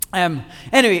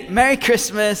Anyway, Merry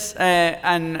Christmas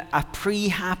and a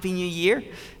pre-Happy New Year.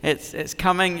 It's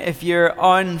coming. If you're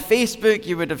on Facebook,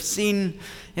 you would have seen.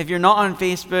 If you're not on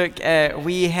Facebook,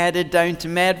 we headed down to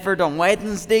Medford on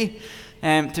Wednesday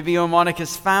to be with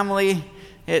Monica's family.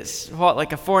 It's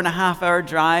like a 4.5-hour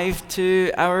drive,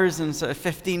 2 hours and sort of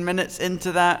 15 minutes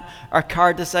into that, our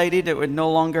car decided it would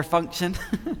no longer function.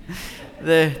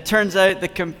 Turns out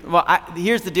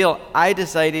here's the deal. I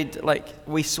decided,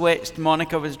 we switched.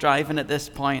 Monica was driving at this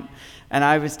point, and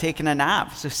I was taking a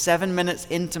nap. So 7 minutes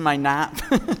into my nap,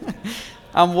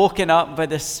 I'm woken up by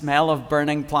the smell of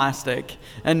burning plastic.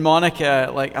 And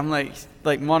Monica,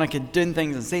 Monica doing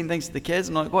things and saying things to the kids.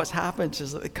 And I'm like, what's happened?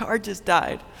 She's like, the car just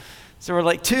died. So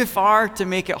we're too far to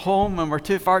make it home, and we're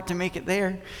too far to make it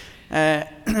there.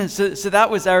 So that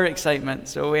was our excitement.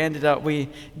 So we ended up,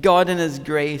 God in His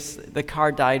grace, the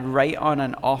car died right on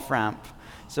an off-ramp.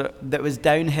 So that was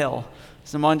downhill.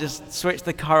 Someone just switched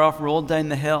the car off, rolled down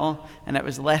the hill, and it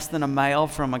was less than a mile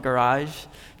from a garage.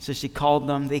 So she called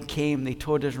them, they came, they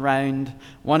towed us round.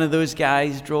 One of those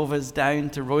guys drove us down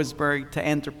to Roseburg, to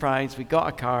Enterprise. We got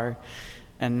a car,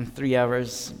 and 3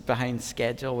 hours behind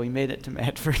schedule, we made it to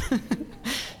Medford.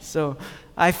 So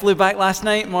I flew back last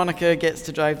night. Monica gets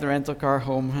to drive the rental car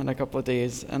home in a couple of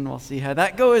days, and we'll see how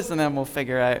that goes, and then we'll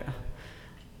figure out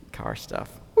car stuff.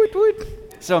 Woot woot.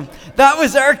 So that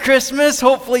was our Christmas.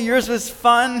 Hopefully yours was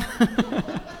fun.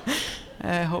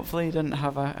 Hopefully you didn't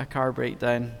have a car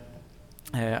breakdown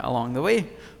along the way.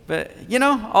 But,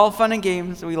 all fun and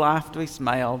games. We laughed, we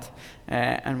smiled,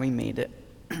 and we made it.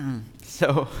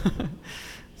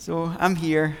 So I'm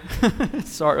here,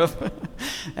 sort of.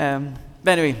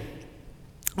 But anyway,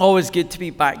 always good to be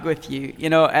back with you.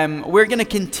 We're going to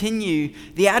continue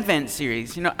the Advent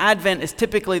series. Advent is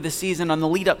typically the season on the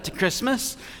lead up to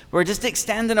Christmas. We're just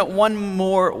extending it one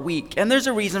more week. And there's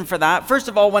a reason for that. First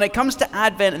of all, when it comes to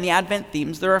Advent and the Advent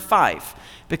themes, there are 5.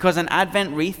 Because an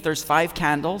Advent wreath, there's 5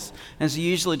 candles. And so you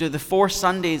usually do the 4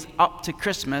 Sundays up to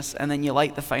Christmas, and then you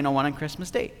light the final one on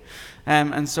Christmas Day.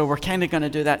 And so we're kind of going to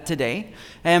do that today.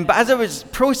 But as I was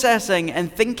processing and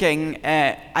thinking,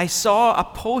 I saw a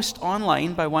post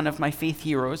online by one of my faith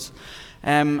heroes,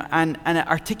 and it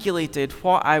articulated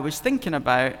what I was thinking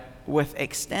about with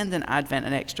extending Advent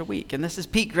an extra week. And this is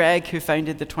Pete Greig, who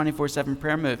founded the 24/7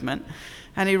 prayer movement.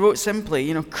 And he wrote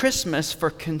simply, Christmas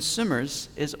for consumers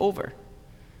is over.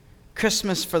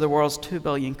 Christmas for the world's 2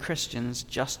 billion Christians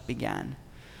just began.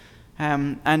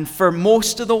 And for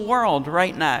most of the world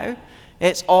right now,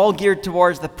 it's all geared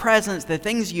towards the presents, the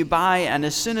things you buy, and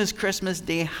as soon as Christmas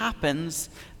Day happens,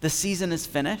 the season is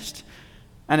finished,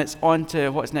 and it's on to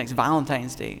what's next,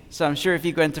 Valentine's Day. So I'm sure if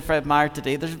you go into Fred Meyer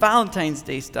today, there's Valentine's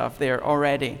Day stuff there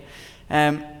already.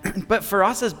 But for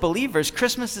us as believers,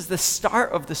 Christmas is the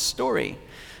start of the story.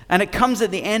 And it comes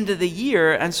at the end of the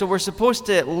year, and so we're supposed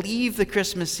to leave the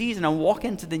Christmas season and walk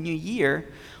into the new year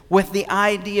with the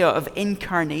idea of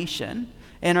incarnation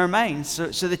in our minds.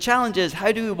 So the challenge is,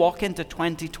 how do we walk into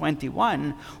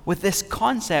 2021 with this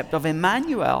concept of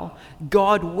Emmanuel,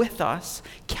 God with us,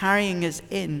 carrying us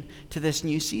into this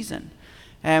new season?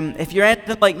 If you're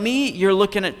anything like me, you're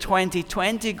looking at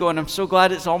 2020 going, I'm so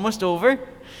glad it's almost over.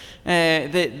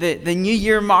 The new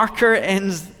year marker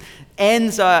ends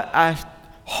a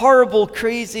horrible,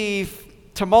 crazy,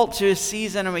 tumultuous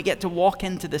season, and we get to walk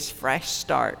into this fresh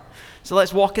start. So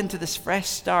let's walk into this fresh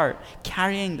start,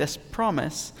 carrying this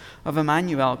promise of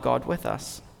Emmanuel, God with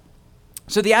us.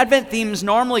 So the Advent themes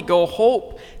normally go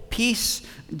hope, peace,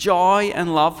 joy,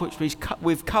 and love, which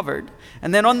we've covered.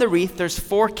 And then on the wreath, there's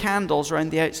 4 candles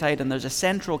around the outside, and there's a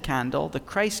central candle, the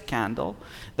Christ candle,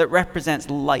 that represents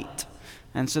light.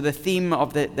 And so the theme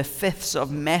of the 5th sort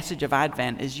of message of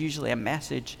Advent is usually a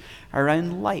message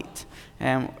around light.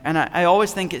 And I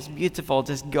always think it's beautiful,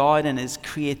 just God and His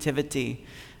creativity,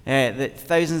 that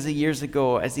thousands of years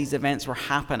ago, as these events were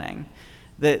happening,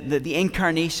 the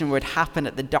incarnation would happen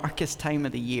at the darkest time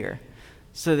of the year.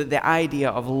 So that the idea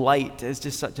of light is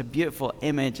just such a beautiful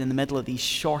image in the middle of these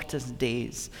shortest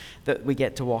days that we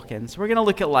get to walk in. So we're going to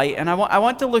look at light, and I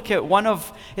want to look at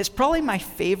it's probably my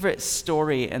favorite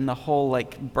story in the whole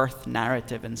birth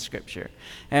narrative in Scripture.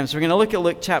 So we're going to look at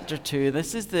Luke chapter 2.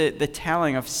 This is the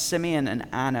telling of Simeon and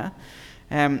Anna,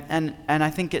 and I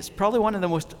think it's probably one of the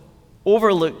most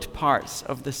overlooked parts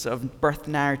of this sort of birth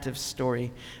narrative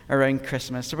story around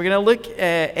Christmas. So we're going to look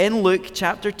in Luke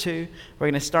chapter 2. We're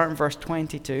going to start in verse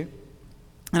 22.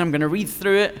 And I'm going to read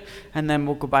through it, and then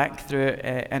we'll go back through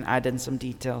it and add in some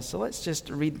details. So let's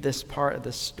just read this part of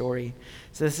the story.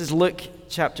 So this is Luke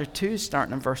chapter 2,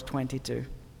 starting in verse 22.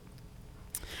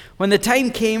 When the time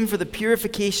came for the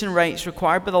purification rites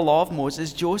required by the law of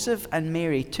Moses, Joseph and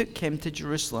Mary took him to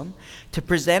Jerusalem to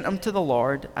present him to the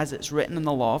Lord, as it's written in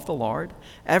the law of the Lord.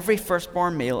 Every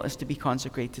firstborn male is to be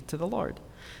consecrated to the Lord,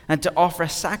 and to offer a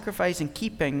sacrifice in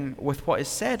keeping with what is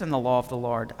said in the law of the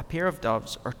Lord, a pair of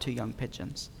doves or 2 young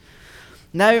pigeons.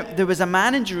 Now there was a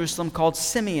man in Jerusalem called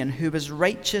Simeon who was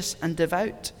righteous and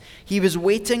devout. He was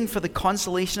waiting for the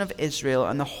consolation of Israel,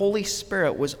 and the Holy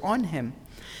Spirit was on him.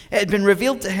 It had been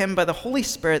revealed to him by the Holy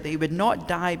Spirit that he would not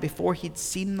die before he'd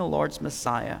seen the Lord's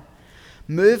Messiah.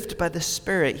 Moved by the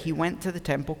Spirit, he went to the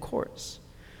temple courts.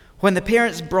 When the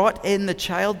parents brought in the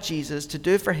child Jesus to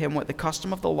do for him what the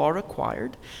custom of the law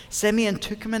required, Simeon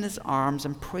took him in his arms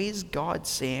and praised God,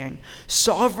 saying,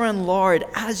 "Sovereign Lord,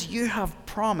 as you have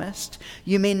promised,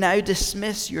 you may now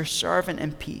dismiss your servant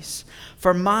in peace.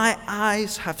 For my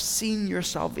eyes have seen your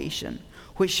salvation,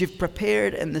 which you've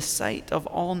prepared in the sight of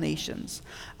all nations,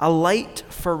 a light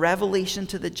for revelation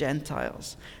to the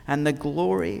Gentiles and the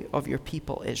glory of your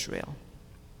people Israel."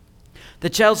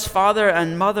 The child's father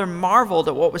and mother marveled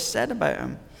at what was said about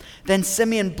him. Then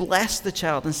Simeon blessed the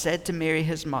child and said to Mary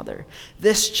his mother,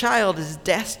 "This child is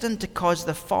destined to cause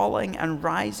the falling and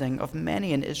rising of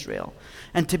many in Israel,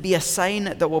 and to be a sign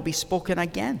that will be spoken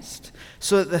against,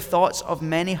 so that the thoughts of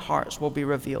many hearts will be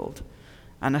revealed,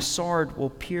 and a sword will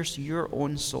pierce your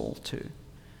own soul too."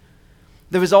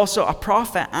 There was also a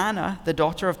prophet, Anna, the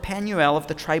daughter of Penuel of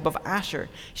the tribe of Asher.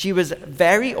 She was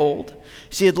very old.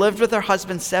 She had lived with her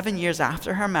husband 7 years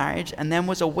after her marriage, and then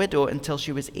was a widow until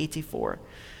she was 84.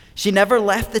 She never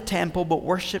left the temple, but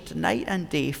worshipped night and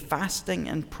day, fasting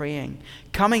and praying.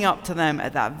 Coming up to them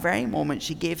at that very moment,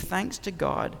 she gave thanks to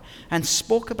God and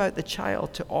spoke about the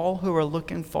child to all who were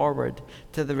looking forward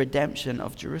to the redemption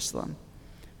of Jerusalem.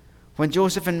 When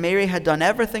Joseph and Mary had done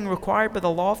everything required by the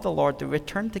law of the Lord, they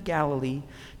returned to Galilee,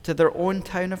 to their own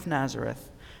town of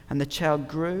Nazareth. And the child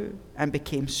grew and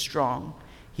became strong.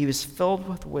 He was filled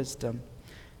with wisdom,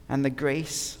 and the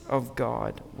grace of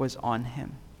God was on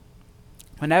him.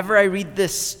 Whenever I read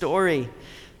this story,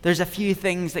 there's a few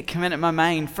things that come into my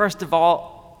mind. First of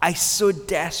all, I so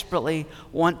desperately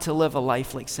want to live a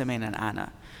life like Simeon and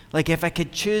Anna. Like, if I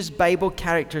could choose Bible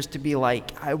characters to be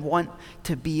like, I want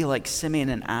to be like Simeon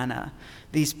and Anna.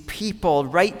 These people,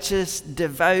 righteous,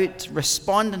 devout,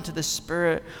 responding to the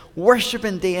Spirit,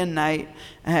 worshiping day and night,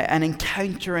 and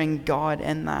encountering God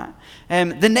in that.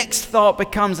 The next thought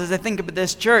becomes, as I think about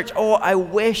this church, I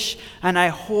wish and I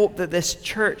hope that this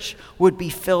church would be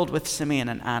filled with Simeon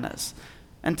and Annas.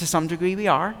 And to some degree we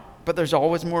are, but there's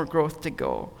always more growth to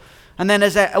go. And then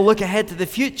as I look ahead to the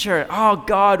future,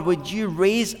 God, would you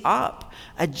raise up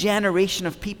a generation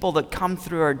of people that come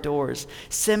through our doors,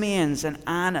 Simeons and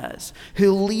Annas,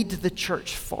 who lead the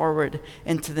church forward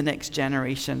into the next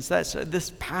generations.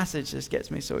 This passage just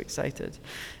gets me so excited.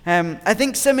 I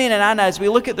think Simeon and Anna, as we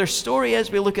look at their story,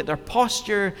 as we look at their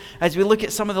posture, as we look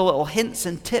at some of the little hints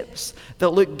and tips that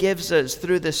Luke gives us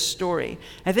through this story,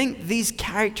 I think these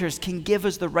characters can give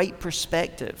us the right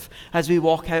perspective as we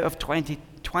walk out of 2020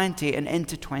 and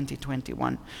into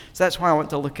 2021. So that's why I want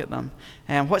to look at them.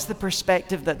 What's the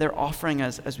perspective that they're offering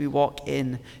us as we walk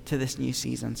into this new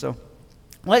season? So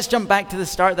let's jump back to the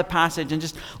start of the passage and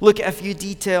just look at a few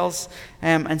details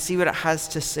and see what it has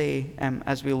to say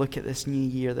as we look at this new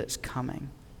year that's coming.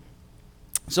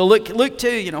 So Luke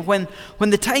 2, when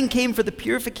the time came for the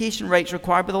purification rites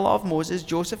required by the law of Moses,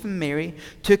 Joseph and Mary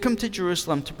took him to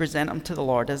Jerusalem to present him to the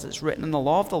Lord, as it's written in the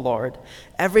law of the Lord.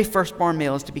 Every firstborn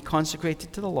male is to be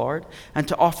consecrated to the Lord, and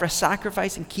to offer a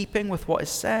sacrifice in keeping with what is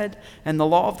said in the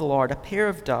law of the Lord, a pair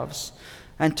of doves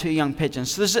and 2 young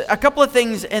pigeons. So there's a couple of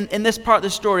things in this part of the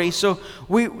story. So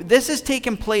this has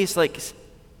taken place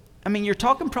you're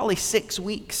talking probably 6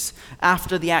 weeks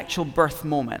after the actual birth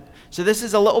moment. So this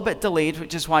is a little bit delayed,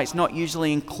 which is why it's not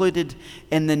usually included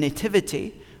in the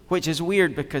nativity, which is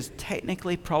weird because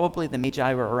technically probably the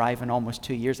Magi were arriving almost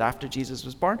 2 years after Jesus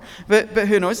was born, but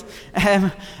who knows?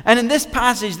 And in this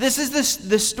passage, this is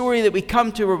the story that we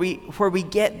come to where we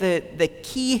get the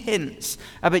key hints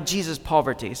about Jesus'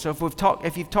 poverty. So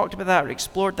if you've talked about that or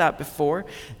explored that before,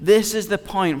 this is the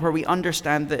point where we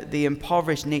understand the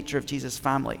impoverished nature of Jesus'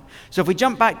 family. So if we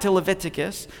jump back to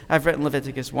Leviticus, I've written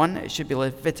Leviticus 1, it should be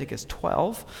Leviticus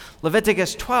 12.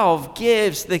 Leviticus 12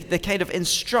 gives the kind of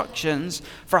instructions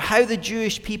for how the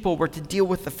Jewish people were to deal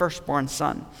with the firstborn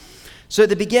son. So at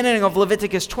the beginning of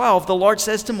Leviticus 12, the Lord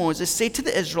says to Moses, "Say to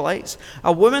the Israelites,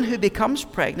 a woman who becomes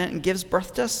pregnant and gives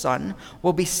birth to a son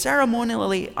will be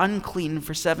ceremonially unclean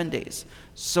for 7 days."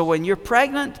 So when you're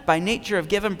pregnant, by nature of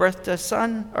giving birth to a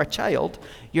son or child,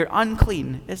 you're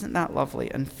unclean. Isn't that lovely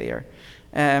and fair?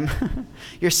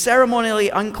 You're ceremonially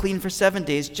unclean for 7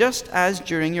 days, just as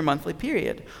during your monthly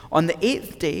period. On the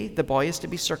 8th day, the boy is to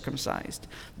be circumcised.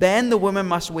 Then the woman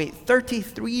must wait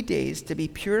 33 days to be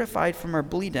purified from her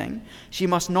bleeding. She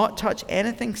must not touch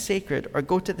anything sacred or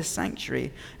go to the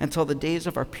sanctuary until the days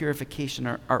of her purification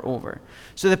are over.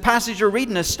 So the passage you're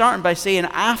reading is starting by saying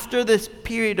after this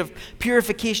period of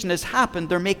purification has happened,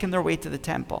 they're making their way to the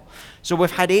temple. So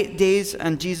we've had 8 days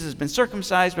and Jesus has been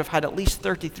circumcised. We've had at least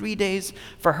 33 days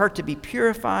for her to be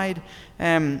purified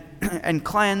and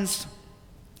cleansed.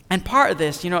 And part of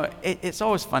this, it's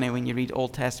always funny when you read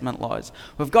Old Testament laws.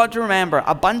 We've got to remember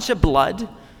a bunch of blood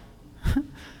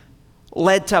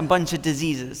led to a bunch of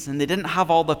diseases. And they didn't have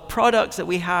all the products that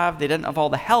we have. They didn't have all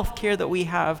the health care that we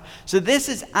have. So this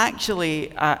is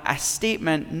actually a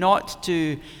statement not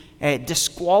to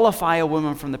disqualify a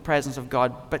woman from the presence of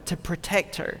God, but to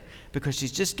protect her. Because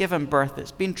she's just given birth.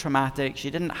 It's been traumatic. She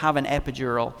didn't have an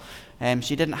epidural.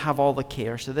 She didn't have all the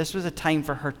care. So this was a time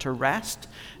for her to rest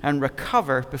and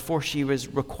recover before she was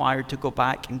required to go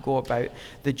back and go about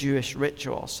the Jewish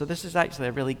ritual. So this is actually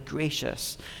a really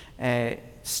gracious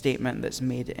statement that's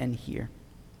made in here.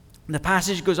 The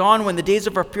passage goes on, when the days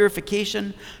of her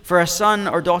purification for a son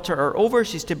or daughter are over,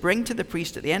 she's to bring to the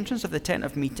priest at the entrance of the tent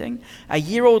of meeting a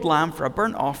year-old lamb for a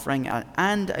burnt offering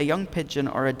and a young pigeon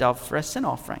or a dove for a sin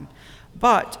offering.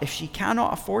 But if she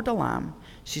cannot afford a lamb,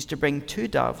 she's to bring 2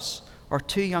 doves or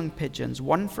 2 young pigeons,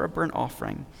 one for a burnt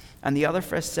offering and the other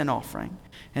for a sin offering.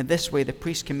 And this way the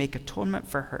priest can make atonement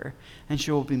for her and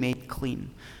she will be made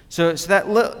clean. So that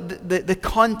the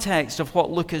context of what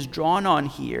Luke is drawn on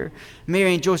here,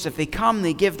 Mary and Joseph, they come,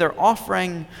 they give their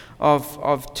offering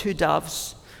of 2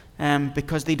 doves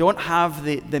because they don't have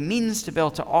the means to be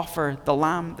able to offer the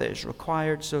lamb that is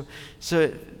required. So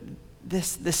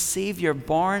this Savior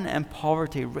born in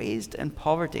poverty, raised in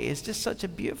poverty, is just such a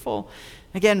beautiful,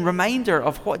 again, reminder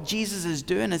of what Jesus is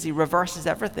doing as he reverses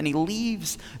everything. He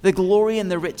leaves the glory and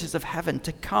the riches of heaven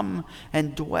to come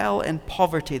and dwell in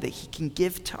poverty, that he can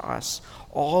give to us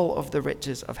all of the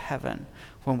riches of heaven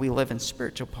when we live in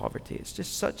spiritual poverty. It's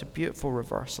just such a beautiful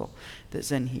reversal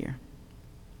that's in here.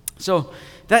 So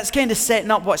that's kind of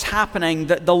setting up what's happening,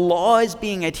 that the law is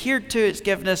being adhered to. It's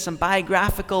given us some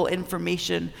biographical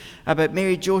information about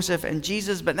Mary, Joseph, and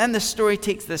Jesus. But then the story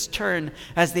takes this turn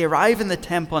as they arrive in the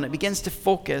temple, and it begins to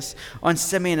focus on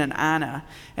Simeon and Anna.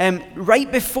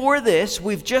 Right before this,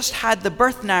 we've just had the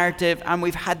birth narrative, and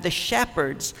we've had the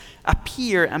shepherds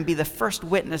appear and be the first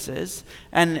witnesses.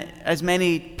 And as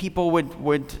many people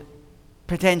would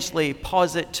potentially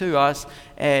posit to us,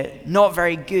 not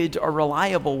very good or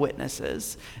reliable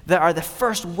witnesses that are the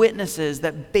first witnesses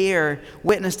that bear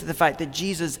witness to the fact that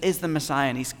Jesus is the Messiah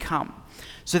and he's come.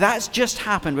 So that's just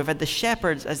happened. We've had the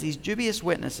shepherds as these dubious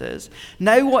witnesses.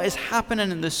 Now what is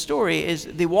happening in the story is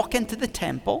they walk into the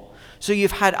temple. So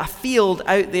you've had a field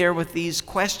out there with these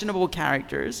questionable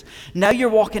characters. Now you're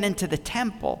walking into the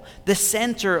temple, the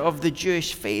center of the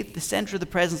Jewish faith, the center of the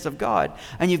presence of God.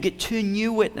 And you've got 2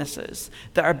 new witnesses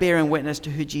that are bearing witness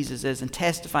to who Jesus is and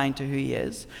testifying to who he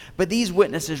is. But these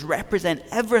witnesses represent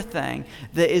everything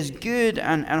that is good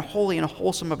and holy and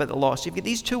wholesome about the law. So you've got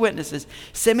these 2 witnesses,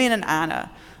 Simeon and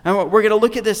Anna. And we're going to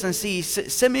look at this and see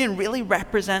Simeon really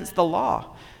represents the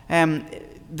law.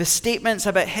 The statements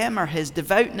about him are his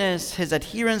devoutness, his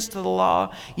adherence to the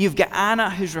law. You've got Anna,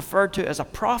 who's referred to as a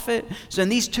prophet. So in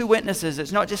these 2 witnesses,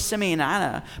 it's not just Simeon and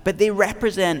Anna, but they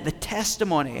represent the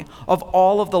testimony of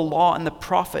all of the law and the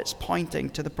prophets pointing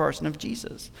to the person of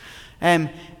Jesus.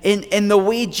 In the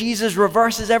way Jesus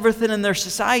reverses everything in their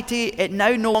society, it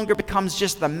now no longer becomes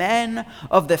just the men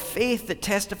of the faith that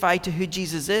testify to who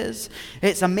Jesus is.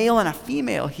 It's a male and a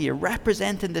female here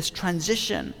representing this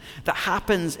transition that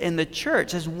happens in the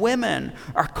church as women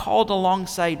are called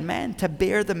alongside men to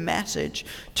bear the message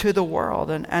to the world.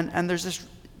 And there's this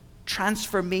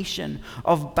transformation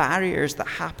of barriers that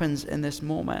happens in this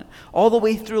moment. All the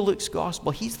way through Luke's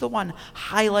gospel, he's the one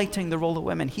highlighting the role of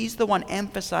women. He's the one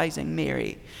emphasizing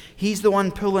Mary. He's the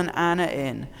one pulling Anna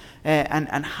in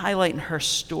and highlighting her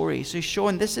story. So he's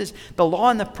showing this is the law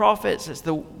and the prophets. It's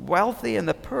the wealthy and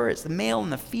the poor. It's the male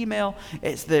and the female.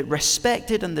 It's the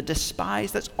respected and the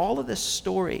despised. That's all of this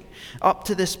story up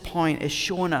to this point is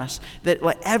showing us that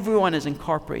everyone is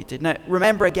incorporated. Now,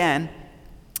 remember again,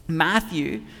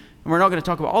 Matthew, and we're not going to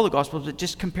talk about all the Gospels, but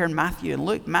just comparing Matthew and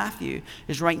Luke. Matthew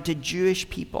is writing to Jewish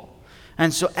people.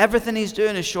 And so everything he's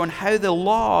doing is showing how the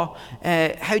law,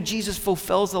 how Jesus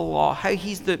fulfills the law, how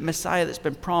he's the Messiah that's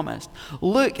been promised.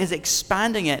 Luke is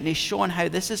expanding it, and he's showing how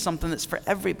this is something that's for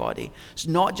everybody. It's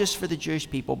not just for the Jewish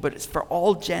people, but it's for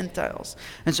all Gentiles.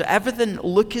 And so everything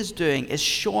Luke is doing is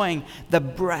showing the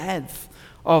breadth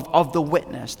of the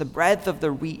witness, the breadth of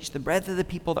the reach, the breadth of the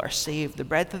people that are saved, the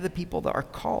breadth of the people that are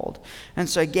called. And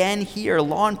so again here,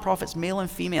 law and prophets, male and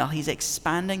female, he's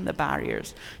expanding the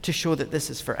barriers to show that this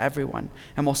is for everyone.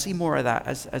 And we'll see more of that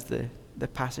as the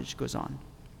passage goes on.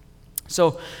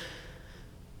 So,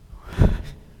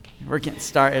 we're getting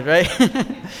started,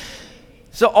 right?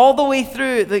 So all the way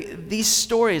through these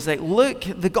stories, like Luke,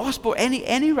 the gospel,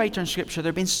 any writer in Scripture,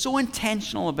 they're being so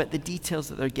intentional about the details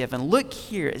that they're given. Luke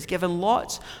here is given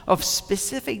lots of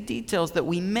specific details that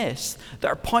we miss that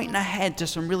are pointing ahead to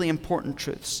some really important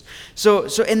truths. So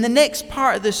in the next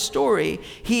part of this story,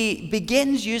 he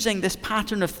begins using this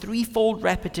pattern of threefold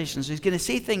repetition. So he's going to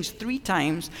say things 3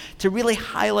 times to really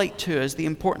highlight to us the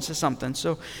importance of something.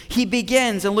 So he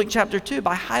begins in Luke chapter 2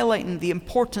 by highlighting the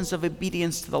importance of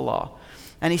obedience to the law.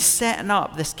 And he's setting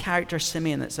up this character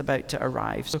Simeon that's about to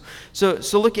arrive. So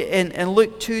look at in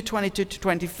Luke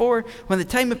 2:22-24, when the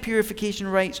time of purification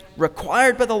rites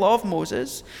required by the law of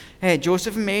Moses,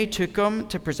 Joseph and Mary took him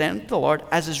to present him to the Lord,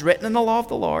 as is written in the law of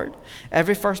the Lord.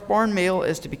 Every firstborn male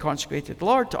is to be consecrated to the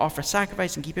Lord, to offer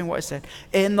sacrifice and keeping what is said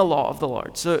in the law of the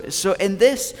Lord. So in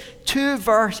this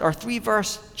 2-verse or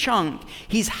 3-verse chunk,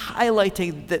 he's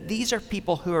highlighting that these are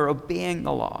people who are obeying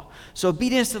the law. So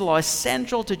obedience to the law is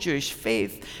central to Jewish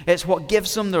faith. It's what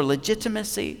gives them their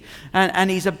legitimacy. And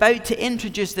he's about to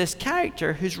introduce this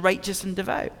character who's righteous and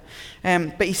devout.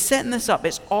 But he's setting this up.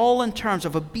 It's all in terms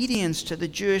of obedience to the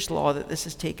Jewish law that this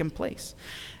has taken place.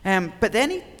 But then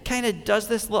he kind of does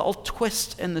this little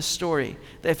twist in the story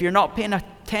that if you're not paying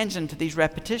attention to these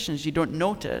repetitions, you don't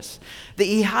notice. That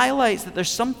he highlights that there's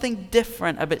something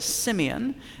different about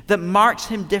Simeon that marks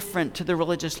him different to the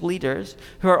religious leaders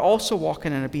who are also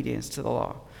walking in obedience to the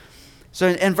law. So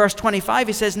in verse 25,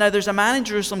 he says, now there's a man in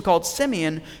Jerusalem called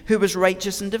Simeon who was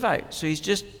righteous and devout. So he's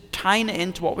just tying it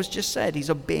into what was just said. He's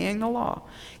obeying the law.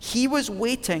 He was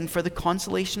waiting for the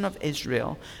consolation of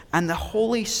Israel, and the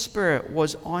Holy Spirit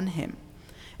was on him.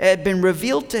 It had been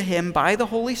revealed to him by the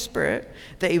Holy Spirit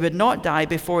that he would not die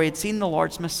before he had seen the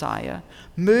Lord's Messiah.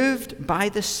 Moved by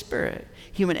the Spirit,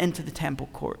 he went into the temple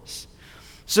courts.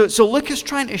 So Luke is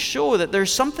trying to show that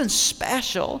there's something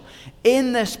special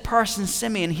in this person,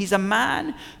 Simeon. He's a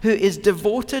man who is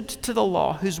devoted to the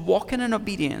law, who's walking in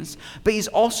obedience, but he's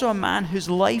also a man whose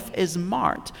life is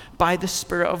marked by the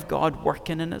Spirit of God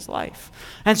working in his life.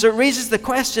 And so it raises the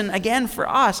question again for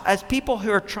us as people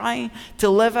who are trying to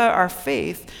live out our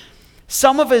faith.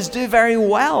 Some of us do very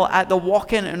well at the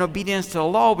walking in obedience to the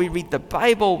law. We read the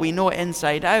Bible, we know it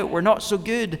inside out. We're not so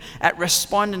good at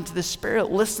responding to the Spirit,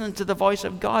 listening to the voice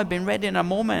of God, being ready in a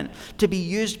moment to be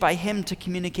used by Him to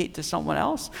communicate to someone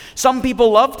else. Some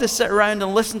people love to sit around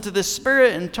and listen to the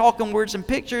Spirit and talk in words and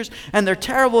pictures, and they're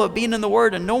terrible at being in the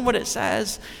Word and knowing what it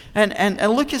says. And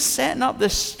Luke is setting up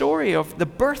this story of the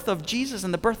birth of Jesus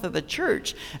and the birth of the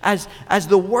church as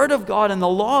the Word of God and the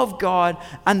law of God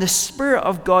and the Spirit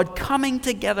of God coming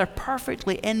together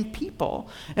perfectly in people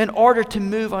in order to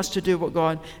move us to do what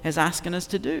God is asking us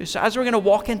to do. So as we're going to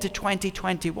walk into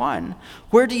 2021,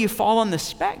 where do you fall on the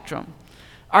spectrum?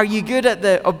 Are you good at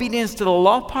the obedience to the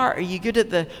law part? Are you good at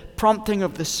the prompting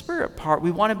of the Spirit part?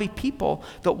 We want to be people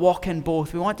that walk in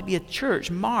both. We want to be a church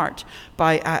marked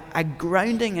by a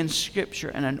grounding in Scripture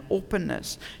and an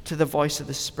openness to the voice of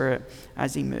the Spirit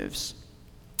as He moves.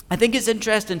 I think it's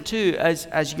interesting too,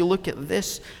 as you look at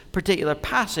this particular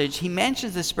passage, he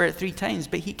mentions the Spirit 3 times,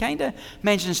 but he kind of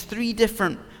mentions 3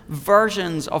 different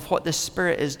versions of what the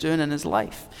Spirit is doing in his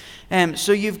life.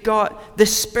 So you've got the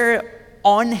Spirit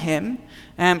on him.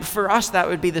 For us, that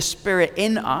would be the Spirit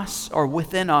in us or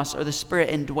within us, or the Spirit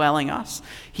indwelling us.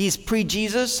 He's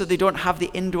pre-Jesus, so they don't have the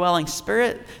indwelling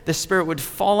Spirit. The Spirit would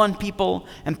fall on people,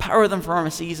 empower them for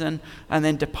a season, and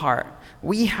then depart.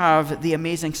 We have the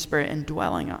amazing Spirit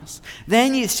indwelling us.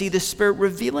 Then you see the Spirit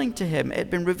revealing to him. It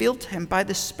had been revealed to him by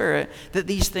the Spirit that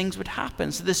these things would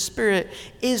happen. So the Spirit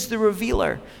is the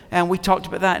revealer. And we talked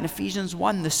about that in Ephesians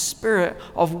 1, the Spirit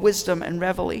of wisdom and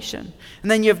revelation.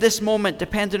 And then you have this moment,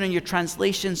 depending on your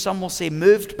translation, some will say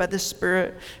moved by the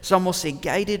Spirit, some will say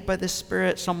guided by the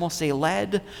Spirit, some will say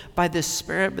led by the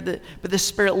Spirit, but the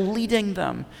Spirit leading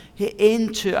them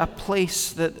into a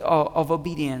place of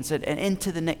obedience and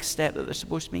into the next step that they're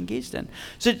supposed to be engaged in.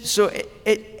 So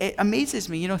it amazes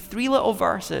me, 3 little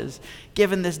verses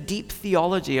given this deep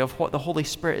theology of what the Holy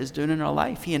Spirit is doing in our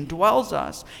life. He indwells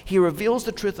us, He reveals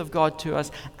the truth of God to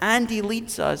us, and He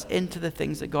leads us into the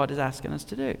things that God is asking us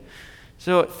to do.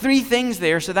 So 3 things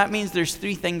there, so that means there's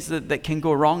 3 things that can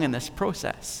go wrong in this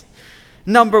process.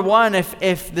 Number 1,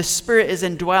 if the Spirit is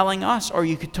indwelling us, or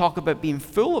you could talk about being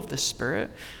full of the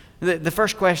Spirit, the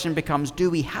first question becomes, do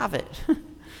we have it?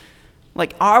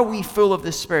 Like, are we full of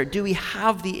the Spirit? Do we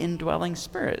have the indwelling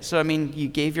Spirit? So, I mean, you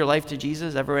gave your life to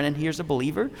Jesus. Everyone in here is a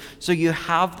believer. So you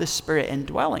have the Spirit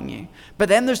indwelling you. But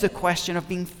then there's the question of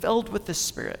being filled with the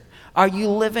Spirit. Are you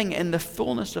living in the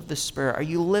fullness of the Spirit? Are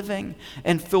you living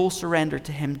in full surrender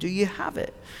to Him? Do you have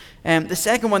it? The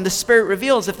second one, the Spirit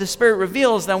reveals. If the Spirit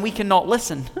reveals, then we cannot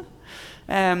listen.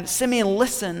 Simeon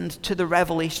listened to the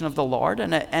revelation of the Lord,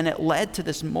 and it led to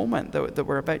this moment that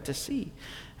we're about to see.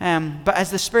 But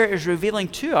as the Spirit is revealing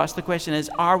to us, the question is,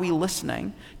 are we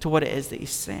listening to what it is that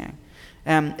He's saying?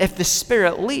 If the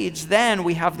Spirit leads, then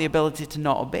we have the ability to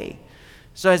not obey.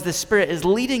 So as the Spirit is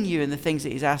leading you in the things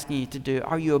that He's asking you to do,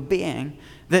 are you obeying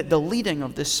the leading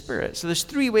of the Spirit? So there's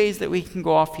three ways that we can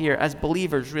go off here. As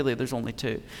believers, really, there's only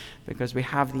two, because we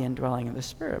have the indwelling of the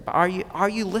Spirit. But are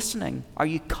you listening? Are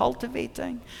you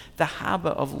cultivating the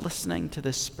habit of listening to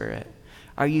the Spirit?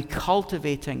 Are you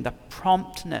cultivating the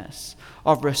promptness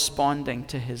of responding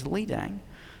to His leading?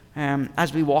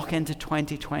 As we walk into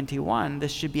 2021,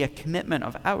 this should be a commitment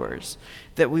of ours,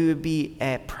 that we would be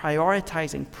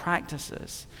prioritizing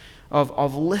practices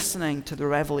of listening to the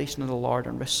revelation of the Lord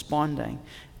and responding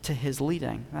to His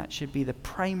leading. That should be the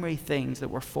primary things that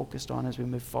we're focused on as we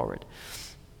move forward.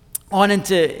 On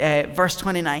into verse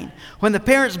 29. When the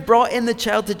parents brought in the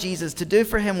child to Jesus to do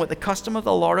for him what the custom of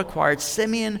the law required,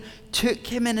 Simeon took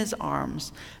him in his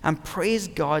arms and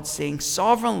praised God, saying,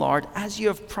 "Sovereign Lord, as you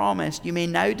have promised, you may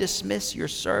now dismiss your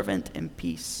servant in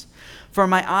peace. For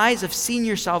my eyes have seen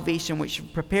your salvation, which you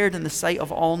prepared in the sight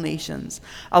of all nations,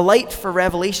 a light for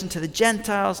revelation to the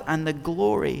Gentiles and the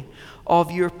glory of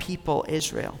your people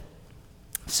Israel."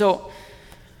 So,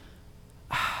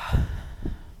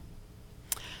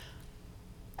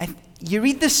 you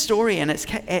read this story and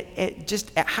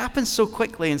it happens so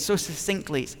quickly and so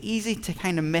succinctly. It's easy to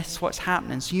kind of miss what's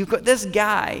happening. So you've got this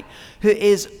guy who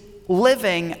is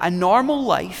living a normal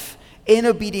life in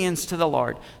obedience to the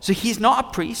Lord. So he's not a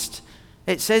priest.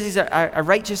 It says he's a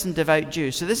righteous and devout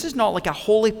Jew. So this is not like a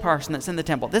holy person that's in the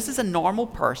temple. This is a normal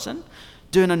person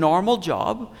doing a normal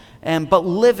job, but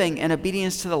living in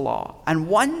obedience to the law. And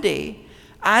one day,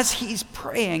 as he's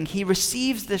praying, he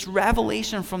receives this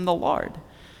revelation from the Lord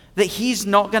that he's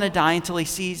not going to die until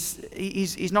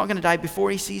he's not going to die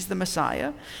before he sees the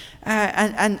Messiah.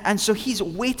 And so he's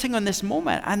waiting on this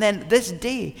moment. And then this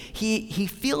day, he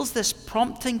feels this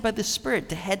prompting by the Spirit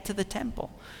to head to the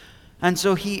temple. And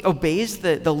so he obeys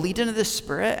the leading of the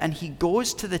Spirit, and he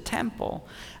goes to the temple.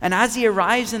 And as he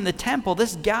arrives in the temple,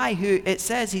 this guy who, it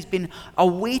says, he's been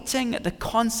awaiting the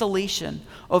consolation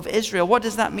of Israel. What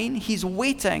does that mean? He's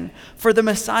waiting for the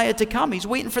Messiah to come. He's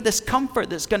waiting for this comfort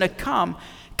that's going to come.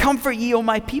 "Comfort ye, O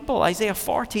my people," Isaiah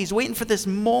 40. He's waiting for this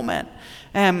moment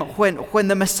when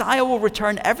the Messiah will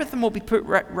return. Everything will be put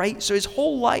right. So his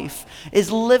whole life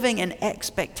is living in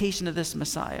expectation of this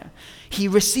Messiah. He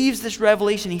receives this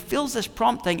revelation. He feels this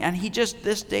prompting. And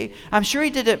this day, I'm sure he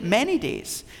did it many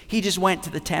days. He just went to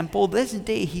the temple. This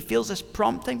day, he feels this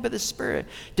prompting by the Spirit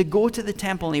to go to the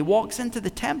temple. And he walks into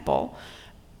the temple.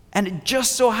 And it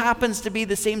just so happens to be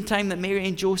the same time that Mary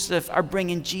and Joseph are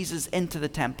bringing Jesus into the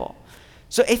temple.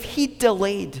 So if he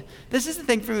delayed, this is the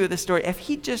thing for me with this story, if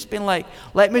he'd just been like,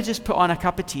 let me just put on a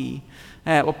cup of tea,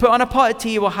 we'll put on a pot of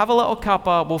tea, we'll have a little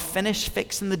cuppa, we'll finish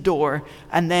fixing the door,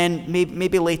 and then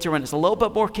maybe later when it's a little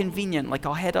bit more convenient, like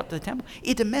I'll head up to the temple,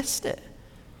 he'd have missed it.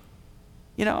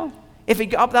 You know? If he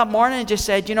got up that morning and just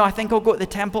said, I think I'll go to the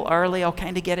temple early, I'll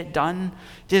kind of get it done,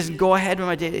 just go ahead with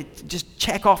my day, just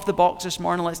check off the box this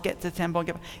morning, let's get to the temple,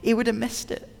 he would have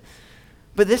missed it.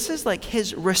 But this is like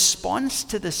his response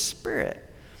to the Spirit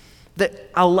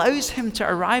that allows him to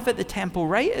arrive at the temple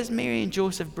right as Mary and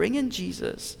Joseph bring in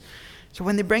Jesus. So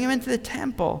when they bring him into the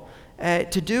temple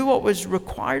to do what was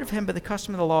required of him by the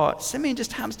custom of the law, Simeon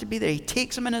just happens to be there. He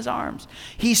takes him in his arms.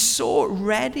 He's so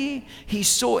ready. He's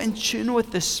so in tune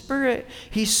with the Spirit.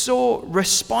 He's so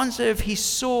responsive. He's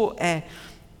so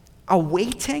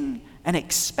awaiting and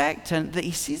expectant that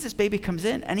he sees this baby comes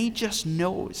in and he just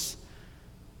knows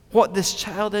what this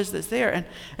child is that's there.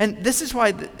 And this is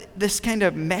why this kind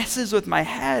of messes with my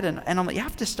head. And I'm like, you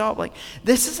have to stop. Like,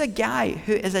 this is a guy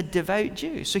who is a devout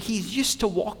Jew. So he's used to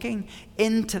walking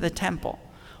into the temple.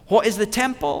 What is the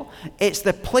temple? It's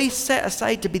the place set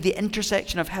aside to be the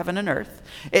intersection of heaven and earth.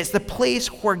 It's the place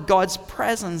where God's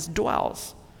presence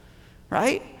dwells.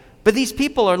 Right? But these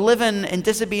people are living in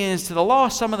disobedience to the law.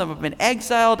 Some of them have been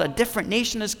exiled. A different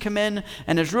nation has come in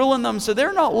and is ruling them. So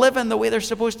they're not living the way they're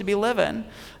supposed to be living.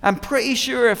 I'm pretty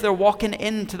sure if they're walking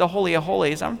into the Holy of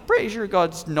Holies, I'm pretty sure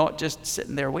God's not just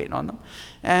sitting there waiting on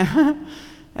them.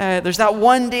 There's that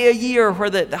one day a year where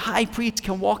the high priest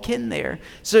can walk in there.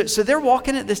 So they're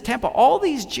walking at this temple. All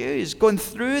these Jews going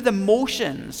through the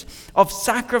motions of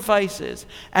sacrifices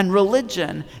and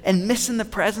religion and missing the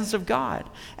presence of God.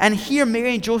 And here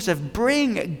Mary and Joseph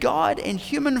bring God in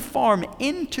human form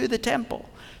into the temple.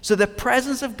 So the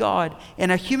presence of God in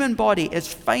a human body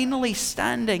is finally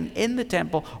standing in the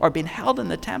temple or being held in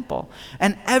the temple.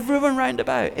 And everyone round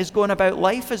about is going about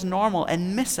life as normal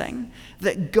and missing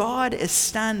that God is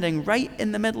standing right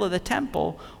in the middle of the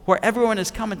temple where everyone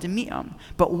is coming to meet him.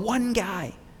 But one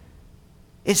guy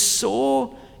is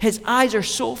his eyes are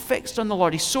so fixed on the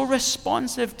Lord. He's so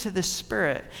responsive to the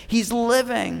Spirit. He's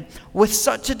living with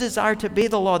such a desire to obey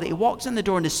the law that he walks in the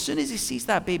door, and as soon as he sees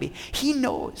that baby, he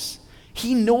knows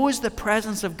the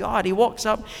presence of God. He walks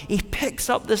up, he picks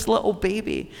up this little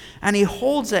baby, and he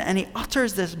holds it, and he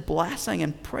utters this blessing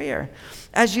and prayer.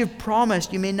 As you've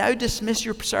promised, you may now dismiss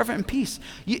your servant in peace.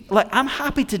 I'm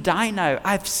happy to die now.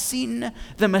 I've seen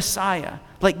the Messiah.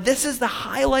 This is the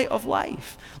highlight of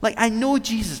life. I know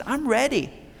Jesus. I'm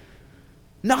ready.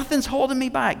 Nothing's holding me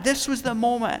back. This was the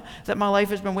moment that my life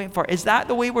has been waiting for. Is that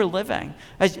the way we're living?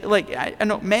 I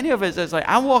know many of us, it's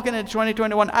I'm walking into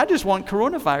 2021, I just want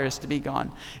coronavirus to be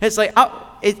gone. It's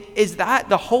is that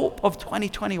the hope of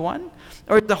 2021?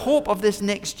 Or the hope of this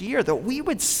next year, that we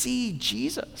would see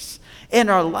Jesus in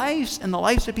our lives, in the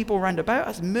lives of people around about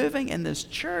us, moving in this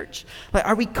church?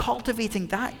 Are we cultivating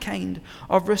that kind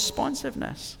of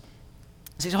responsiveness?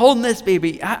 So he's holding this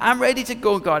baby. I'm ready to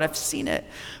go, God. I've seen it.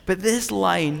 But this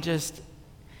line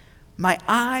my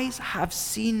eyes have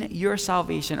seen your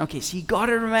salvation. Okay, so you got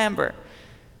to remember,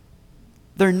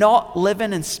 they're not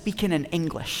living and speaking in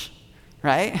English,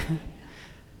 right?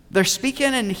 They're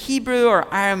speaking in Hebrew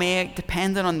or Aramaic,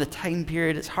 depending on the time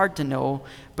period. It's hard to know,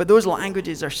 but those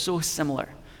languages are so similar.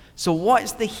 So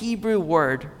what's the Hebrew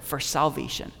word for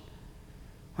salvation?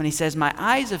 When he says, my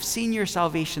eyes have seen your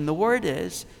salvation, the word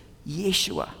is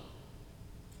Yeshua.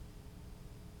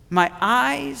 My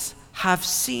eyes have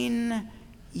seen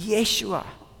Yeshua.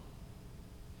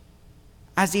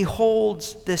 As he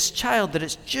holds this child that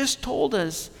it's just told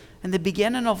us in the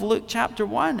beginning of Luke chapter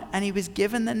 1, and he was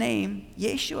given the name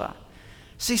Yeshua.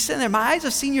 So he's sitting there, my eyes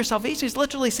have seen your salvation. He's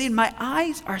literally saying, my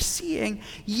eyes are seeing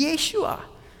Yeshua.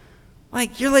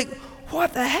 You're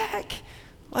what the heck?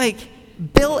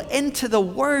 Built into the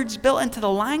words, built into the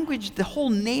language, the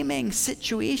whole naming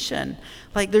situation.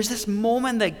 There's this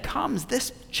moment that comes,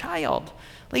 this child.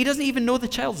 He doesn't even know the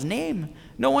child's name.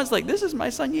 No one's this is my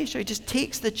son Yeshua. He just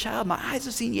takes the child. My eyes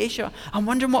have seen Yeshua. I'm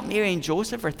wondering what Mary and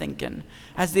Joseph are thinking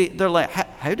as they're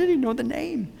how did he know the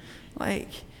name?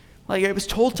 It was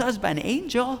told to us by an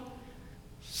angel.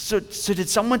 So did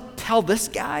someone tell this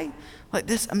guy?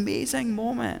 This amazing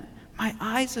moment. My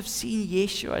eyes have seen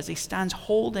Yeshua as he stands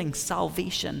holding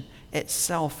salvation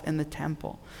itself in the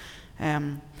temple.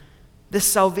 This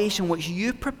salvation which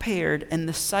you prepared in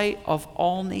the sight of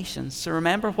all nations. So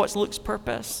remember, what's Luke's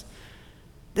purpose?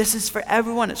 This is for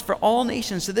everyone. It's for all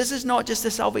nations. So this is not just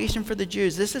the salvation for the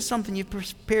Jews. This is something you've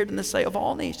prepared in the sight of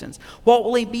all nations. What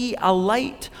will he be? A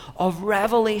light of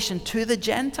revelation to the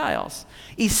Gentiles.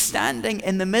 He's standing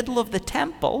in the middle of the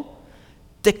temple,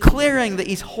 declaring that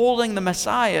he's holding the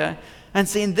Messiah and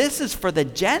saying, this is for the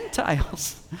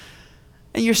Gentiles.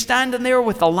 And you're standing there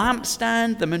with the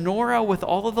lampstand, the menorah, with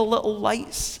all of the little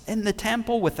lights in the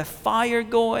temple, with the fire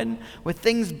going, with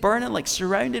things burning,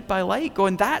 surrounded by light,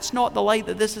 going, that's not the light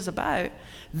that this is about.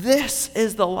 This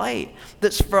is the light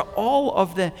that's for all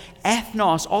of the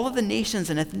ethnos, all of the nations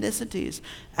and ethnicities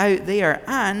out there,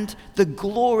 and the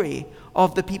glory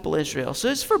of the people of Israel. So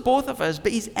it's for both of us,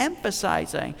 but he's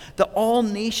emphasizing the all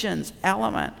nations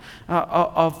element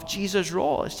of Jesus'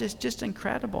 role. It's just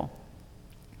incredible.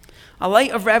 A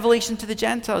light of revelation to the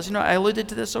Gentiles. I alluded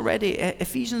to this already.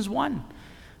 Ephesians 1.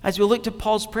 As we looked at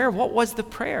Paul's prayer, what was the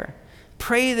prayer?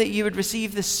 Pray that you would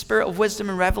receive the spirit of wisdom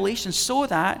and revelation so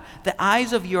that the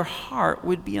eyes of your heart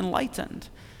would be enlightened.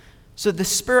 So the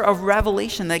spirit of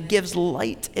revelation that gives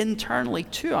light internally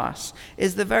to us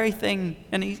is the very thing,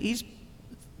 and he's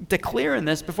declaring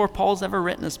this before Paul's ever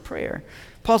written his prayer.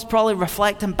 Paul's probably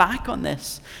reflecting back on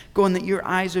this, going that your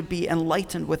eyes would be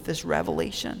enlightened with this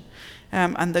revelation.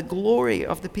 And the glory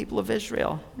of the people of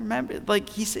Israel. Remember,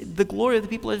 he said, the glory of the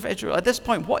people of Israel. At this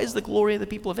point, what is the glory of the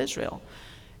people of Israel?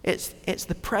 It's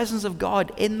the presence of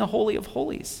God in the Holy of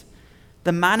Holies.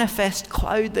 The manifest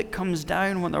cloud that comes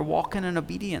down when they're walking in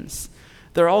obedience.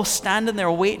 They're all standing there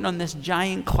waiting on this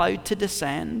giant cloud to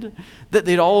descend, that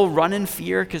they'd all run in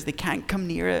fear because they can't come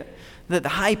near it. that the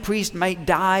high priest might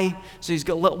die. So he's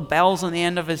got little bells on the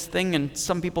end of his thing, and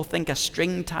some people think a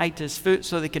string tied to his foot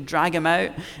so they could drag him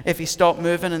out if he stopped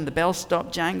moving and the bells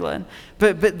stopped jangling.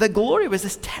 But the glory was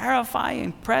this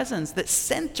terrifying presence that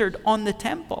centered on the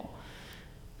temple.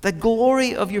 The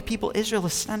glory of your people Israel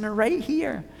is standing right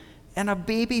here in a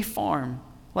baby form,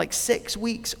 like 6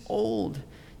 weeks old.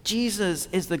 Jesus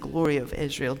is the glory of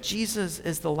Israel. Jesus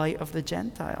is the light of the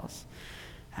Gentiles.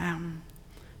 And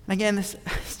again, it's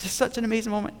just such an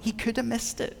amazing moment. He could have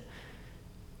missed it.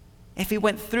 If he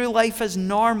went through life as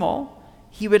normal,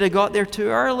 he would have got there too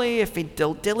early. If he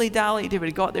dilly-dallied, he would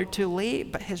have got there too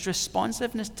late. But his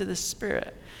responsiveness to the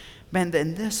Spirit meant that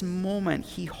in this moment,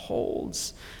 he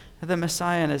holds the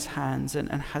Messiah in his hands and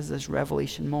has this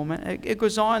revelation moment. It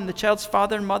goes on. The child's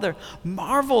father and mother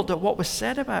marveled at what was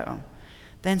said about him.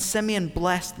 Then Simeon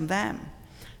blessed them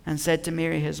and said to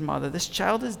Mary his mother, "This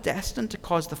child is destined to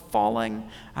cause the falling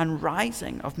and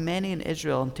rising of many in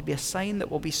Israel, and to be a sign that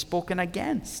will be spoken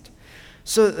against,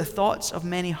 so that the thoughts of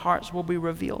many hearts will be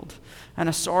revealed, and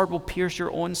a sword will pierce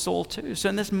your own soul too." So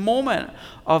in this moment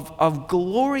of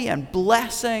glory and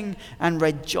blessing and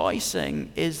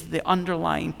rejoicing is the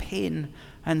underlying pain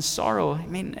and sorrow. I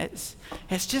mean, it's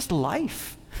just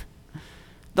life.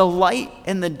 The light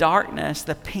in the darkness,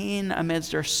 the pain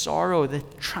amidst our sorrow, the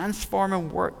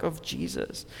transforming work of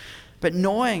Jesus. But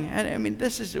knowing, and I mean,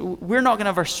 we're not going to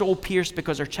have our soul pierced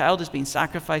because our child is being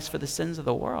sacrificed for the sins of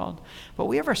the world. But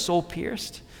we have our soul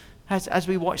pierced as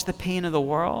we watch the pain of the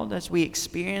world, as we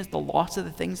experience the loss of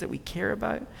the things that we care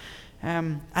about,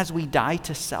 as we die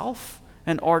to self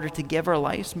in order to give our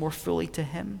lives more fully to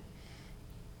Him.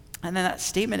 And then that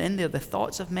statement in there, the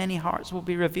thoughts of many hearts will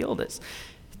be revealed. It's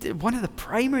one of the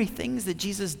primary things that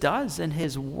Jesus does in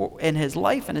his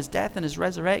life and his death and his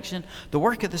resurrection, the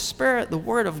work of the Spirit, the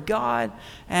Word of God,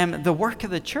 the work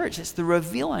of the church. It's the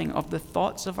revealing of the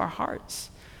thoughts of our hearts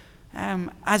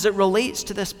as it relates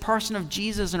to this person of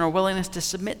Jesus and our willingness to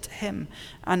submit to Him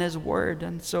and His Word.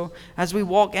 And so as we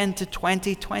walk into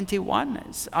 2021,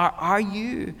 are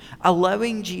you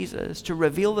allowing Jesus to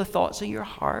reveal the thoughts of your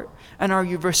heart, and are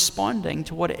you responding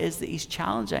to what it is that He's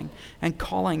challenging and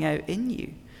calling out in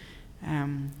you?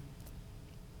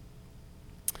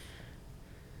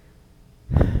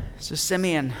 So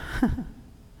Simeon,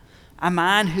 a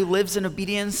man who lives in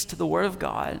obedience to the Word of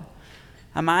God,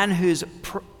 a man who's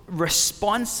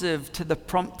responsive to the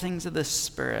promptings of the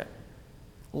Spirit,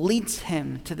 leads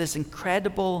him to this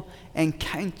incredible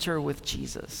encounter with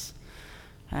Jesus.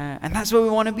 And that's what we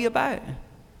want to be about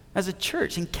as a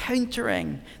church,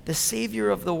 encountering the Savior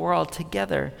of the world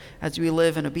together as we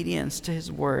live in obedience to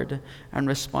His Word and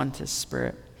respond to His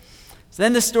Spirit. So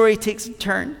then the story takes a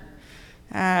turn,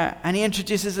 and he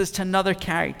introduces us to another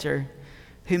character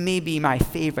who may be my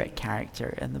favorite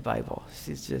character in the Bible.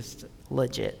 She's just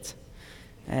legit.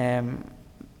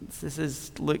 This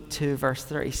is Luke 2, verse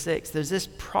 36. There's this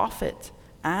prophet,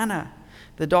 Anna,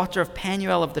 the daughter of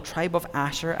Penuel of the tribe of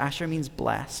Asher. Asher means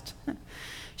blessed.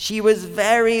 She was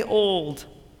very old.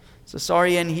 So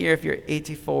sorry in here if you're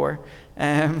 84.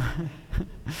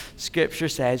 Scripture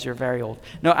says you're very old.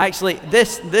 No, actually,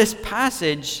 this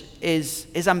passage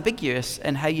is ambiguous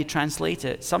in how you translate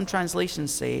it. Some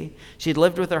translations say she'd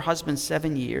lived with her husband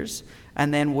 7 years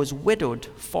and then was widowed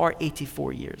for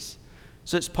 84 years.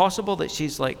 So it's possible that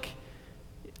she's like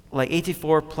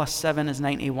 84 plus 7 is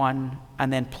 91,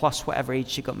 and then plus whatever age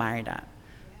she got married at,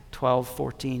 12,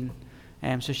 14.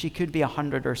 So she could be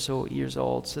 100 or so years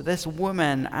old. So this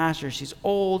woman, Asher, she's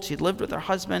old. She'd lived with her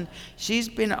husband. She's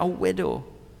been a widow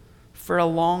for a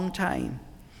long time.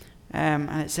 And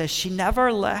it says she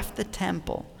never left the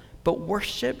temple, but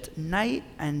worshipped night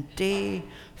and day,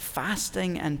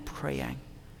 fasting and praying.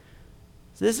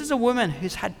 So this is a woman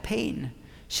who's had pain.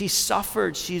 She's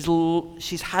suffered.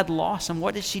 She's had loss. And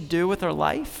what did she do with her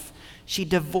life? She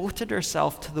devoted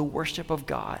herself to the worship of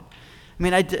God. I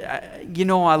mean,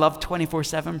 I love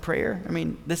 24/7 prayer. I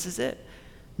mean, this is it.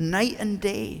 Night and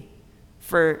day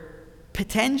for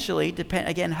potentially, depend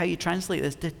again how you translate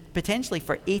this, potentially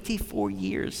for 84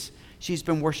 years, she's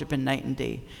been worshiping night and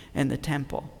day in the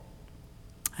temple.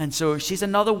 And so she's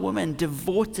another woman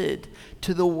devoted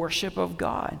to the worship of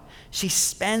God. She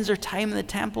spends her time in the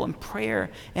temple in prayer,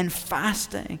 in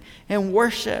fasting, in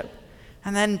worship.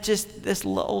 And then just this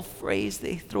little phrase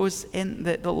that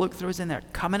Luke throws in there,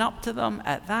 coming up to them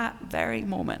at that very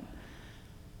moment.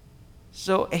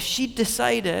 So if she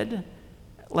decided,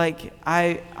 like,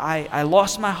 I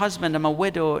lost my husband, I'm a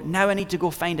widow, now I need to go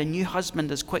find a new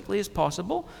husband as quickly as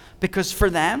possible, because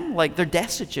for them, like, they're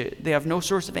destitute. They have no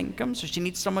source of income, so she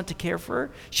needs someone to care for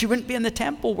her. She wouldn't be in the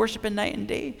temple worshiping night and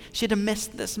day. She'd have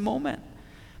missed this moment.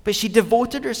 But she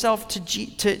devoted herself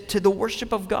to the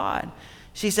worship of God.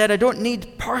 She said, I don't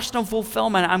need personal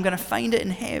fulfillment. I'm going to find it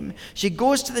in him. She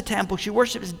goes to the temple. She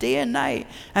worships day and night.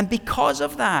 And because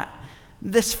of that,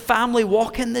 this family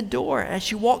walk in the door. As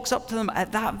she walks up to them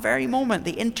at that very moment,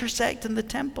 they intersect in the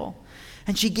temple.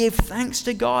 And she gave thanks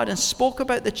to God and spoke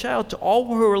about the child to all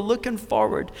who were looking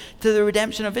forward to the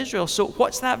redemption of Israel. So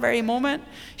what's that very moment?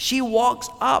 She walks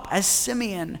up as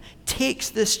Simeon takes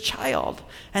this child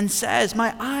and says,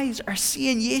 my eyes are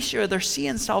seeing Yeshua. They're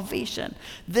seeing salvation.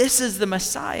 This is the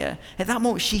Messiah. At that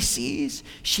moment, she sees,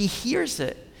 she hears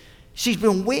it. She's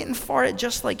been waiting for it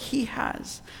just like he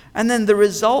has. And then the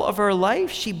result of her life,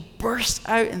 she bursts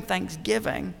out in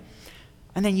thanksgiving.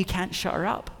 And then you can't shut her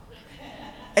up.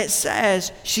 It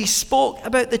says she spoke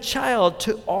about the child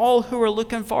to all who were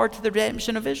looking forward to the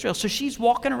redemption of Israel. So she's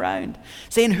walking around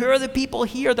saying, who are the people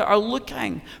here that are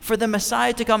looking for the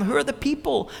Messiah to come? Who are the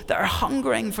people that are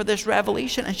hungering for this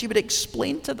revelation? And she would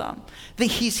explain to them that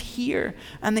he's here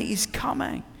and that he's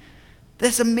coming.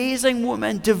 This amazing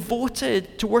woman,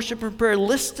 devoted to worship and prayer,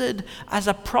 listed as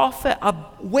a prophet, a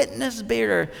witness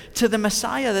bearer to the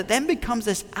Messiah, that then becomes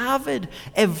this avid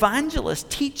evangelist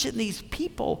teaching these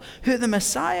people who the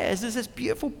Messiah is. There's this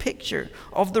beautiful picture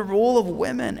of the role of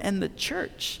women in the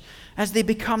church as they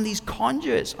become these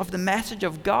conduits of the message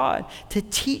of God to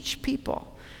teach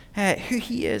people who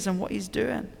he is and what he's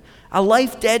doing. A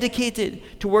life dedicated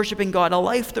to worshiping God, a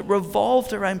life that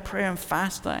revolved around prayer and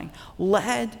fasting,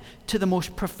 led to the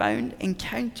most profound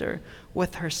encounter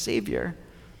with her Savior.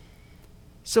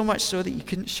 So much so that you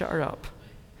couldn't shut her up.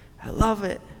 I love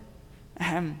it.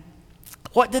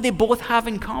 What do they both have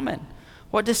in common?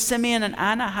 What does Simeon and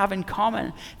Anna have in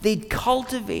common? They'd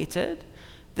cultivated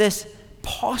this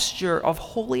posture of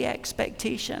holy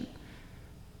expectation.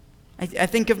 I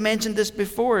think I've mentioned this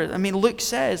before. I mean, Luke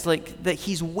says that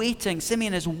he's waiting.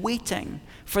 Simeon is waiting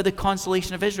for the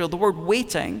consolation of Israel. The word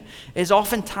waiting is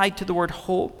often tied to the word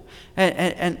hope.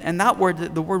 And that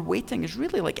word, the word waiting, is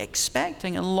really like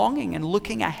expecting and longing and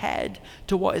looking ahead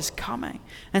to what is coming.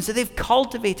 And so they've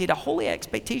cultivated a holy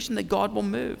expectation that God will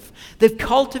move. They've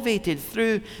cultivated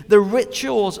through the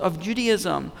rituals of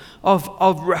Judaism,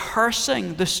 of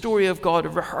rehearsing the story of God,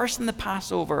 of rehearsing the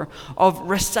Passover, of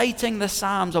reciting the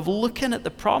Psalms, of looking at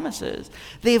the promises.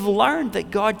 They've learned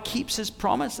that God keeps his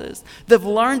promises. They've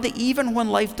learned that even when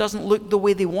life doesn't look the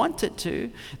way they want it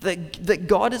to, that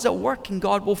God is at work and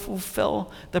God will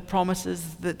fulfill the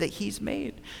promises that he's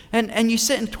made. And you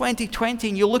sit in 2020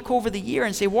 and you look over the year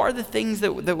and say, what are the things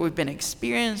that we've been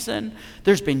experiencing?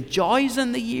 There's been joys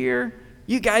in the year.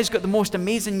 You guys got the most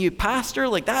amazing new pastor.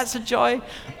 Like, that's a joy.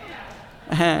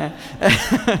 But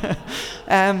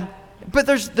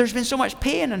there's been so much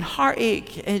pain and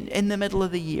heartache in the middle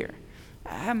of the year.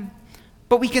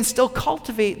 But we can still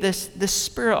cultivate this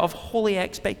spirit of holy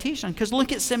expectation. Because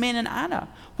look at Simeon and Anna.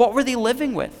 What were they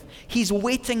living with? He's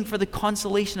waiting for the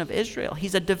consolation of Israel.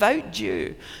 He's a devout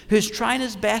Jew who's trying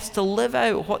his best to live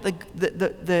out what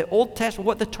the Old Testament,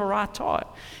 what the Torah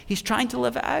taught. He's trying to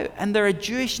live it out. And they're a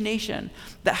Jewish nation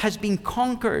that has been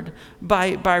conquered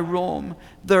by Rome.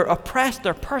 They're oppressed,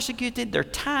 they're persecuted, they're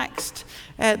taxed,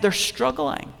 they're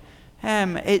struggling.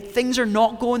 Things are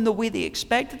not going the way they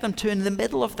expected them to. In the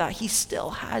middle of that, he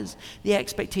still has the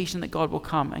expectation that God will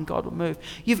come and God will move.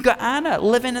 You've got Anna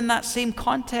living in that same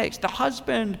context. The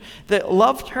husband that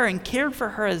loved her and cared for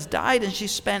her has died, and she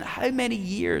spent how many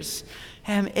years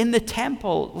in the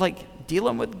temple, like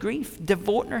dealing with grief,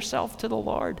 devoting herself to the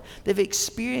Lord. They've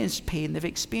experienced pain, they've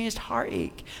experienced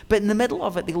heartache, but in the middle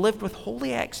of it, they lived with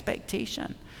holy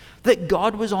expectation that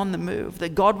God was on the move,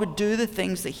 that God would do the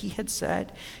things that he had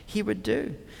said he would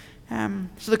do.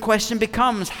 So the question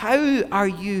becomes, how are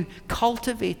you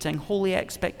cultivating holy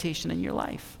expectation in your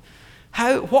life?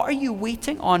 What are you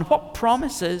waiting on? What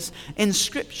promises in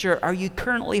Scripture are you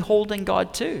currently holding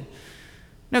God to?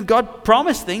 Now, God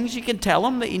promised things. You can tell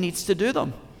him that he needs to do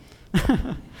them.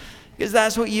 Because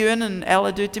that's what Ewan and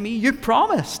Ella do to me. You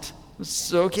promised.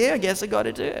 It's okay, I guess I got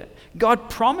to do it. God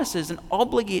promises and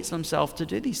obligates himself to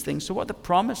do these things. So what are the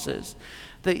promises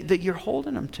that you're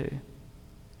holding him to?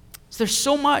 So there's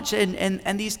so much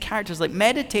in these characters, like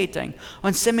meditating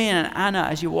on Simeon and Anna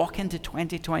as you walk into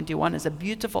 2021 is a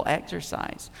beautiful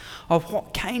exercise of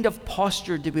what kind of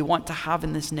posture do we want to have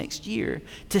in this next year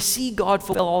to see God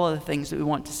fulfill all of the things that we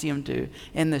want to see him do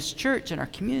in this church, in our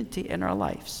community, in our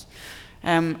lives.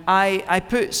 I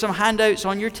put some handouts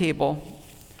on your table.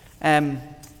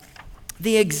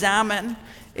 The Examen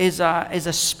is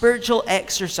a spiritual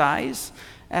exercise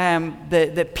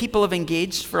that people have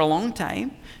engaged for a long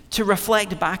time to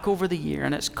reflect back over the year.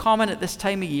 And it's common at this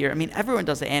time of year. I mean, everyone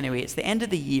does it anyway. It's the end of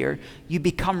the year. You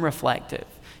become reflective.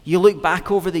 You look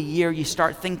back over the year, you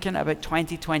start thinking about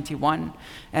 2021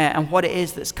 and what it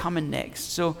is that's coming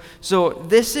next. So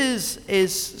this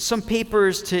is some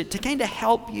papers to kind of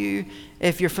help you.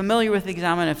 If you're familiar with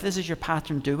Examine, if this is your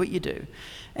pattern, do what you do.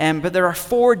 But there are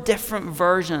 4 different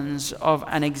versions of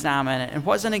an Examine. And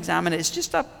what's an Examine? It's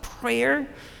just a prayer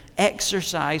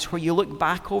exercise where you look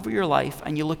back over your life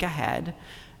and you look ahead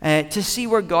to see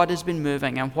where God has been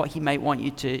moving and what he might want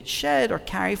you to shed or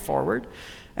carry forward.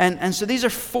 And so these are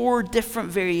 4 different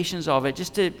variations of it.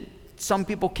 Some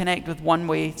people connect with one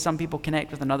way, some people connect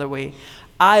with another way.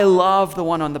 I love the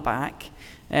one on the back.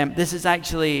 This is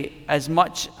actually as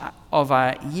much of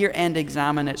a year-end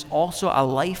Examine. It's also a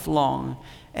lifelong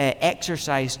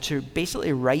exercise to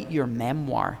basically write your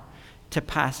memoir to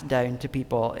pass down to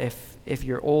people. If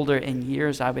you're older in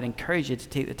years, I would encourage you to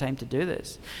take the time to do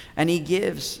this. And he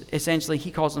gives, essentially, he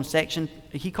calls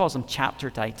them chapter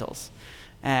titles.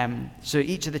 So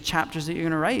each of the chapters that you're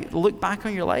going to write, look back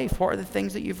on your life. What are the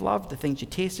things that you've loved, the things you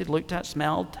tasted, looked at,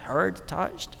 smelled, heard,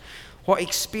 touched? What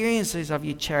experiences have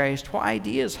you cherished? What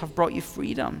ideas have brought you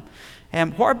freedom?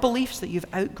 What are beliefs that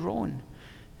you've outgrown?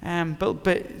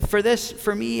 But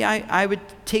for me, I would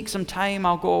take some time.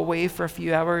 I'll go away for a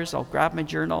few hours. I'll grab my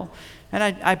journal. And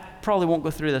I probably won't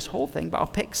go through this whole thing, but I'll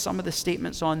pick some of the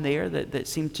statements on there that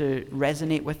seem to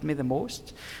resonate with me the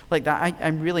most. Like that,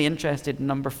 I'm really interested in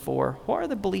number 4. What are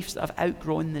the beliefs that I've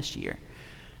outgrown this year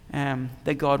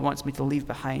that God wants me to leave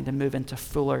behind and move into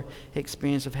fuller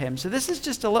experience of him? So this is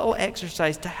just a little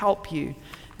exercise to help you.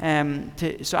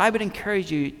 So I would encourage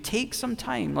you, take some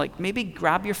time, like maybe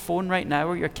grab your phone right now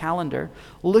or your calendar,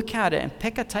 look at it and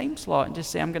pick a time slot and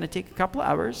just say, I'm going to take a couple of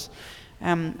hours.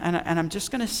 And I'm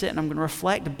just going to sit and I'm going to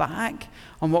reflect back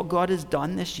on what God has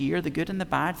done this year, the good and the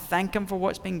bad. Thank him for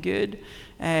what's been good.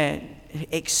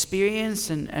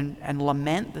 Experience and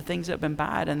lament the things that have been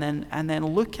bad. And then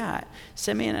look at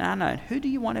Simeon and Anna. Who do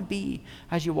you want to be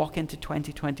as you walk into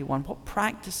 2021? What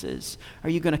practices are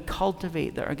you going to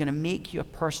cultivate that are going to make you a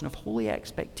person of holy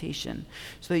expectation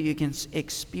so that you can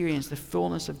experience the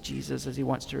fullness of Jesus as he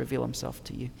wants to reveal himself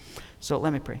to you? So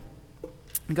let me pray.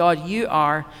 God, you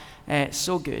are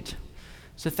so good.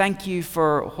 So thank you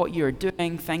for what you're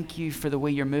doing. Thank you for the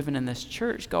way you're moving in this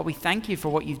church. God, we thank you for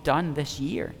what you've done this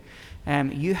year.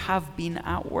 You have been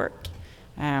at work.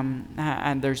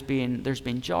 And there's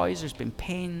been joys, there's been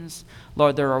pains.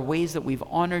 Lord, there are ways that we've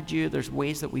honored you. There's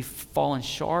ways that we've fallen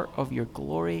short of your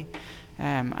glory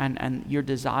and your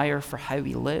desire for how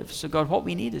we live. So God, what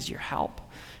we need is your help.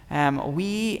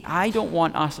 I don't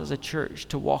want us as a church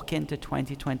to walk into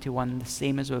 2021 the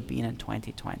same as we've been in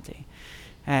 2020.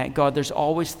 God, there's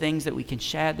always things that we can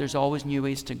shed. There's always new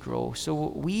ways to grow. So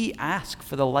we ask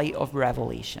for the light of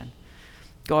revelation.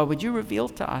 God, would you reveal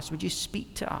to us? Would you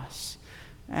speak to us?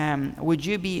 Would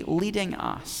you be leading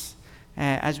us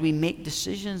as we make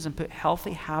decisions and put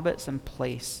healthy habits in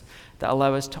place that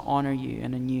allow us to honor you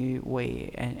in a new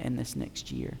way in this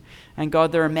next year? And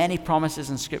God, there are many promises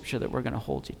in Scripture that we're going to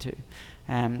hold you to.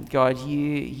 God,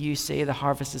 you say the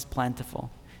harvest is plentiful.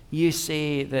 You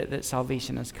say that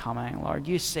salvation is coming, Lord.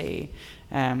 You say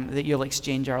that you'll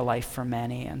exchange our life for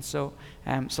many. And so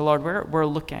Lord, we're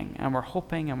looking and we're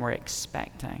hoping and we're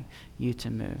expecting you to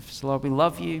move. So Lord, we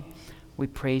love you. We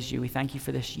praise you. We thank you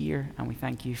for this year, and we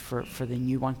thank you for the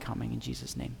new one coming. In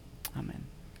Jesus' name, amen.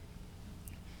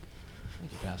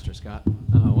 Thank you, Pastor Scott.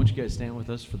 Why don't you guys stand with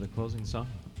us for the closing song?